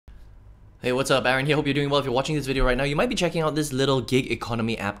Hey, what's up? Aaron here. Hope you're doing well. If you're watching this video right now, you might be checking out this little gig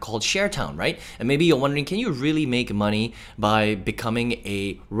economy app called ShareTown, right? And maybe you're wondering, can you really make money by becoming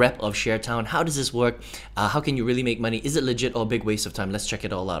a rep of ShareTown? How does this work? How can you really make money? Is it legit or a big waste of time? Let's check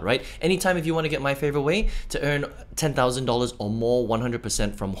it all out, right? Anytime if you want to get my favorite way to earn $10,000 or more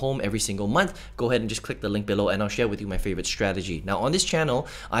 100% from home every single month, go ahead and just click the link below and I'll share with you my favorite strategy. Now on this channel,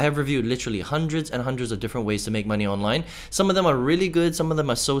 I have reviewed literally hundreds and hundreds of different ways to make money online. Some of them are really good, some of them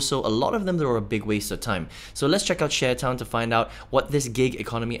are so-so, a lot of them they're a big waste of time. So let's check out ShareTown to find out what this gig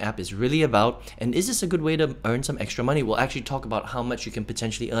economy app is really about, and is this a good way to earn some extra money? We'll actually talk about how much you can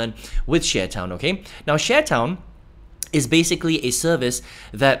potentially earn with ShareTown, okay? Now ShareTown is basically a service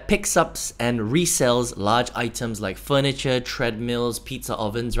that picks up and resells large items like furniture, treadmills, pizza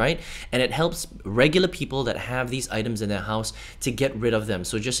ovens, right? And it helps regular people that have these items in their house to get rid of them.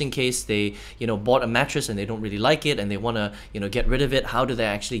 So just in case they, bought a mattress and they don't really like it and they want to, get rid of it, how do they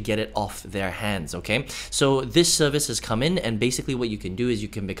actually get it off their hands, okay? So this service has come in, and basically what you can do is you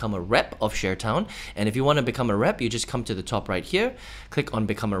can become a rep of ShareTown. And if you want to become a rep, you just come to the top right here, click on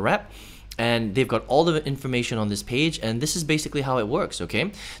become a rep. And they've got all the information on this page, and this is basically how it works,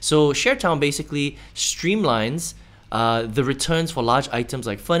 okay? So ShareTown basically streamlines the returns for large items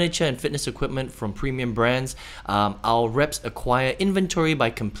like furniture and fitness equipment from premium brands. Our reps acquire inventory by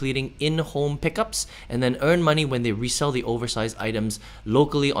completing in-home pickups and then earn money when they resell the oversized items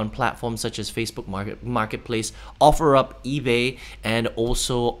locally on platforms such as Facebook Marketplace, OfferUp, eBay, and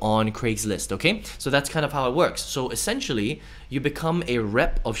also on Craigslist, okay? So that's kind of how it works. So essentially, you become a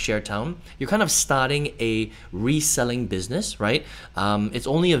rep of ShareTown. You're kind of starting a reselling business, right? It's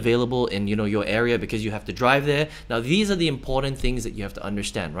only available in your area because you have to drive there. Now these are the important things that you have to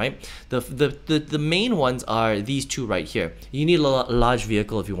understand, right? The main ones are these two right here. You need a large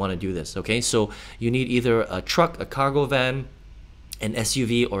vehicle if you want to do this, okay? So you need either a truck, a cargo van, an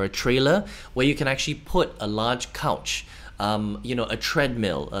SUV, or a trailer where you can actually put a large couch, a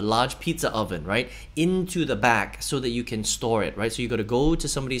treadmill, a large pizza oven, right, into the back so that you can store it, right? So you got to go to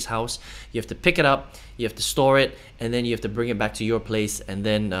somebody's house, you have to pick it up, you have to store it, and then you have to bring it back to your place, and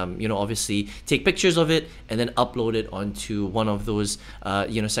then obviously take pictures of it and then upload it onto one of those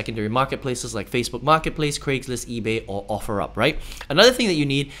secondary marketplaces like Facebook Marketplace, Craigslist, eBay, or OfferUp, right? Another thing that you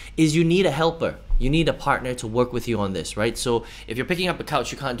need is you need a helper. You need a partner to work with you on this, right? So if you're picking up a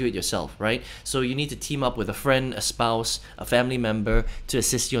couch, you can't do it yourself, right? So you need to team up with a friend, a spouse, a family member to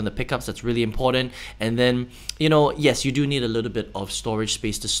assist you on the pickups. That's really important. And then, yes, you do need a little bit of storage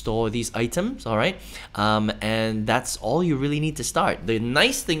space to store these items, all right? And that's all you really need to start. The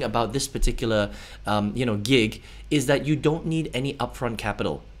nice thing about this particular, gig is that you don't need any upfront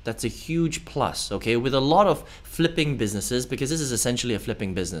capital. That's a huge plus, okay? With a lot of flipping businesses, because this is essentially a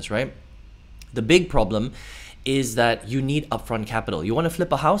flipping business, right? The big problem is that you need upfront capital. You want to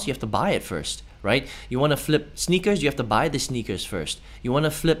flip a house, you have to buy it first, right? You want to flip sneakers, you have to buy the sneakers first. You want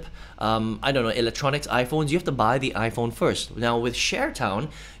to flip, electronics, iPhones, you have to buy the iPhone first. Now with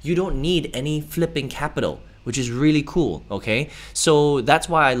ShareTown, you don't need any flipping capital, which is really cool, okay? So that's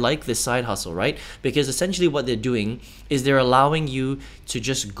why I like this side hustle, right? Because essentially what they're doing is they're allowing you to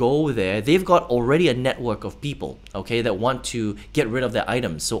just go there. They've got already a network of people, okay, that want to get rid of their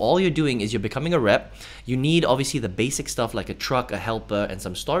items. So all you're doing is you're becoming a rep. You need obviously the basic stuff like a truck, a helper, and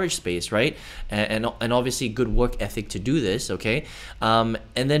some storage space, right? And obviously good work ethic to do this, okay? And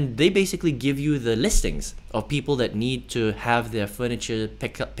then they basically give you the listings of people that need to have their furniture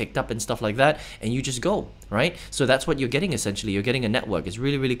picked up and stuff like that, and you just go, right? So that's what you're getting essentially. You're getting a network. It's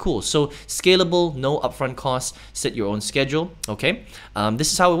really, really cool. So scalable, no upfront costs, set your own schedule, okay?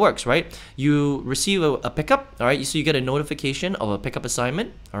 This is how it works, right? You receive a pickup, all right? So you get a notification of a pickup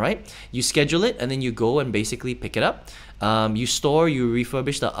assignment, all right? You schedule it, and then you go and basically pick it up. You store, you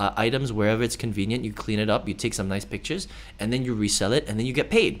refurbish the items wherever it's convenient, you clean it up, you take some nice pictures, and then you resell it, and then you get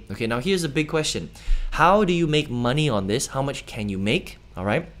paid. Okay, now here's a big question. How do you make money on this? How much can you make, all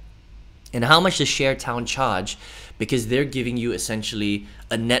right? And how much does ShareTown charge? Because they're giving you essentially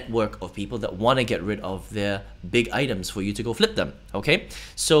a network of people that want to get rid of their big items for you to go flip them, okay?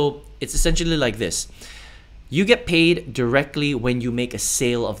 So it's essentially like this. You get paid directly when you make a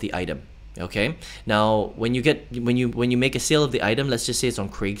sale of the item. Okay, now when you make a sale of the item, let's just say it's on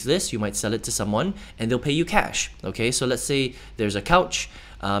Craigslist, you might sell it to someone and they'll pay you cash. Okay, so let's say there's a couch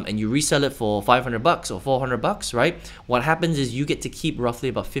and you resell it for 500 bucks or 400 bucks, right? What happens is you get to keep roughly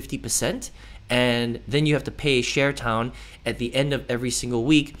about 50%, and then you have to pay ShareTown at the end of every single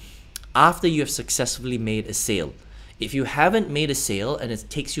week after you have successfully made a sale. If you haven't made a sale and it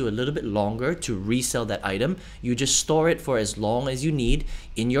takes you a little bit longer to resell that item, you just store it for as long as you need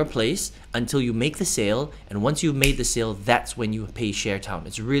in your place until you make the sale. And once you've made the sale, that's when you pay ShareTown.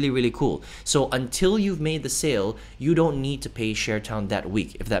 It's really, really cool. So until you've made the sale, you don't need to pay ShareTown that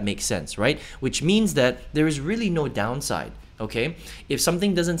week, if that makes sense, right? Which means that there is really no downside. Okay, if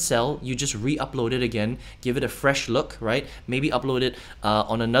something doesn't sell, you just re-upload it again, give it a fresh look, right? Maybe upload it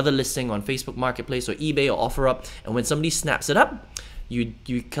on another listing on Facebook Marketplace or eBay or OfferUp, and when somebody snaps it up, you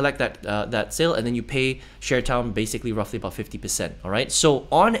collect that sale, and then you pay ShareTown basically roughly about 50%. All right, so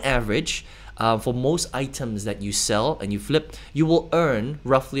on average, for most items that you sell and you flip, you will earn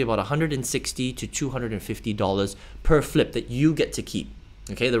roughly about $160 to $250 per flip that you get to keep.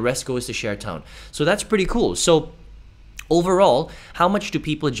 Okay, the rest goes to ShareTown. So that's pretty cool. So overall, how much do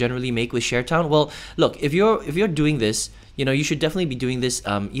people generally make with ShareTown? Well, look, if you're doing this, you know, you should definitely be doing this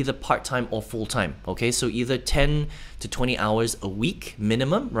either part-time or full-time. Okay, so either 10 to 20 hours a week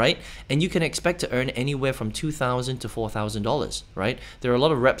minimum, right? And you can expect to earn anywhere from $2,000 to $4,000, right? There are a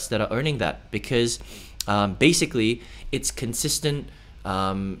lot of reps that are earning that because basically it's consistent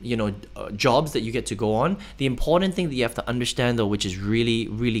jobs that you get to go on. The important thing that you have to understand though, which is really,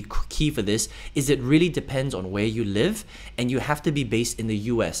 really key for this, is it really depends on where you live, and you have to be based in the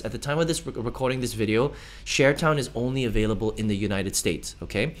US. At the time of this recording this video, ShareTown is only available in the United States,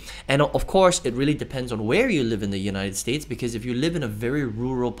 okay? And of course, it really depends on where you live in the United States, because if you live in a very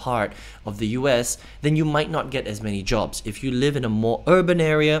rural part of the US, then you might not get as many jobs. If you live in a more urban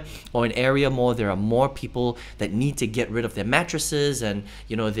area or an area there are more people that need to get rid of their mattresses and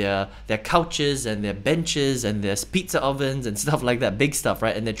their couches and their benches and their pizza ovens and stuff like that, big stuff,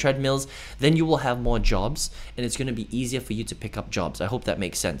 right? And their treadmills, then you will have more jobs, and it's going to be easier for you to pick up jobs. I hope that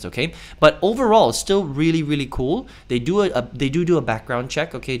makes sense, okay? But overall, still really, really cool. They do a background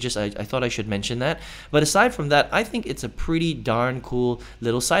check, okay? Just I thought I should mention that. But aside from that, I think it's a pretty darn cool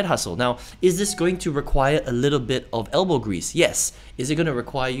little side hustle. Now, is this going to require a little bit of elbow grease? Yes. Is it going to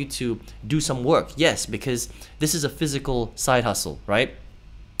require you to do some work? Yes, because this is a physical side hustle, right?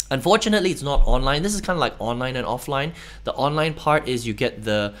 Unfortunately, it's not online. This is kind of like online and offline. The online part is you get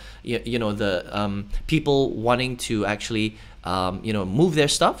the people wanting to actually move their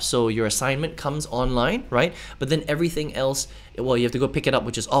stuff. So your assignment comes online, right? But then everything else, well, you have to go pick it up,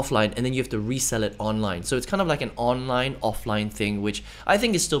 which is offline, and then you have to resell it online. So it's kind of like an online offline thing, which I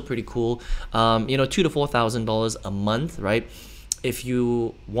think is still pretty cool. $2,000 to $4,000 a month, right? If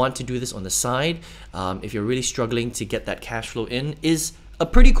you want to do this on the side, if you're really struggling to get that cash flow in, is a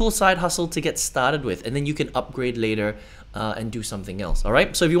pretty cool side hustle to get started with, and then you can upgrade later and do something else. All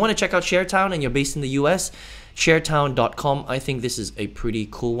right, so if you want to check out ShareTown and you're based in the US, ShareTown.com. I think this is a pretty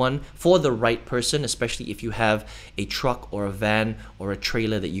cool one for the right person, especially if you have a truck or a van or a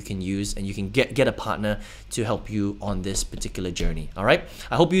trailer that you can use, and you can get a partner to help you on this particular journey. All right,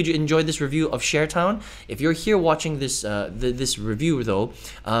 I hope you enjoyed this review of ShareTown. If you're here watching this this review though,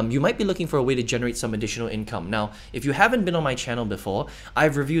 you might be looking for a way to generate some additional income. Now, if you haven't been on my channel before,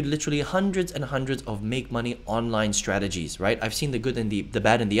 I've reviewed literally hundreds and hundreds of make money online strategies, right? I've seen the good and the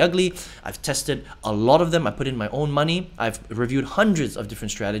bad and the ugly. I've tested a lot of them. I put in my own money. I've reviewed hundreds of different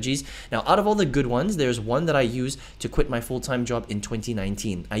strategies. Now, out of all the good ones, there's one that I used to quit my full-time job in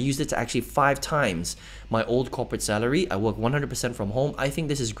 2019. I used it to actually 5 times my old corporate salary. I work 100% from home. I think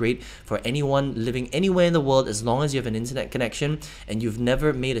this is great for anyone living anywhere in the world, as long as you have an internet connection and you've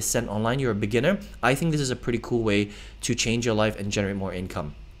never made a cent online, you're a beginner. I think this is a pretty cool way to change your life and generate more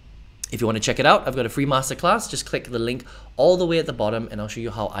income. If you want to check it out, I've got a free masterclass. Just click the link all the way at the bottom and I'll show you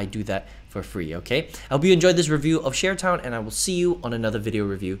how I do that for free, okay? I hope you enjoyed this review of ShareTown, and I will see you on another video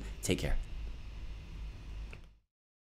review. Take care.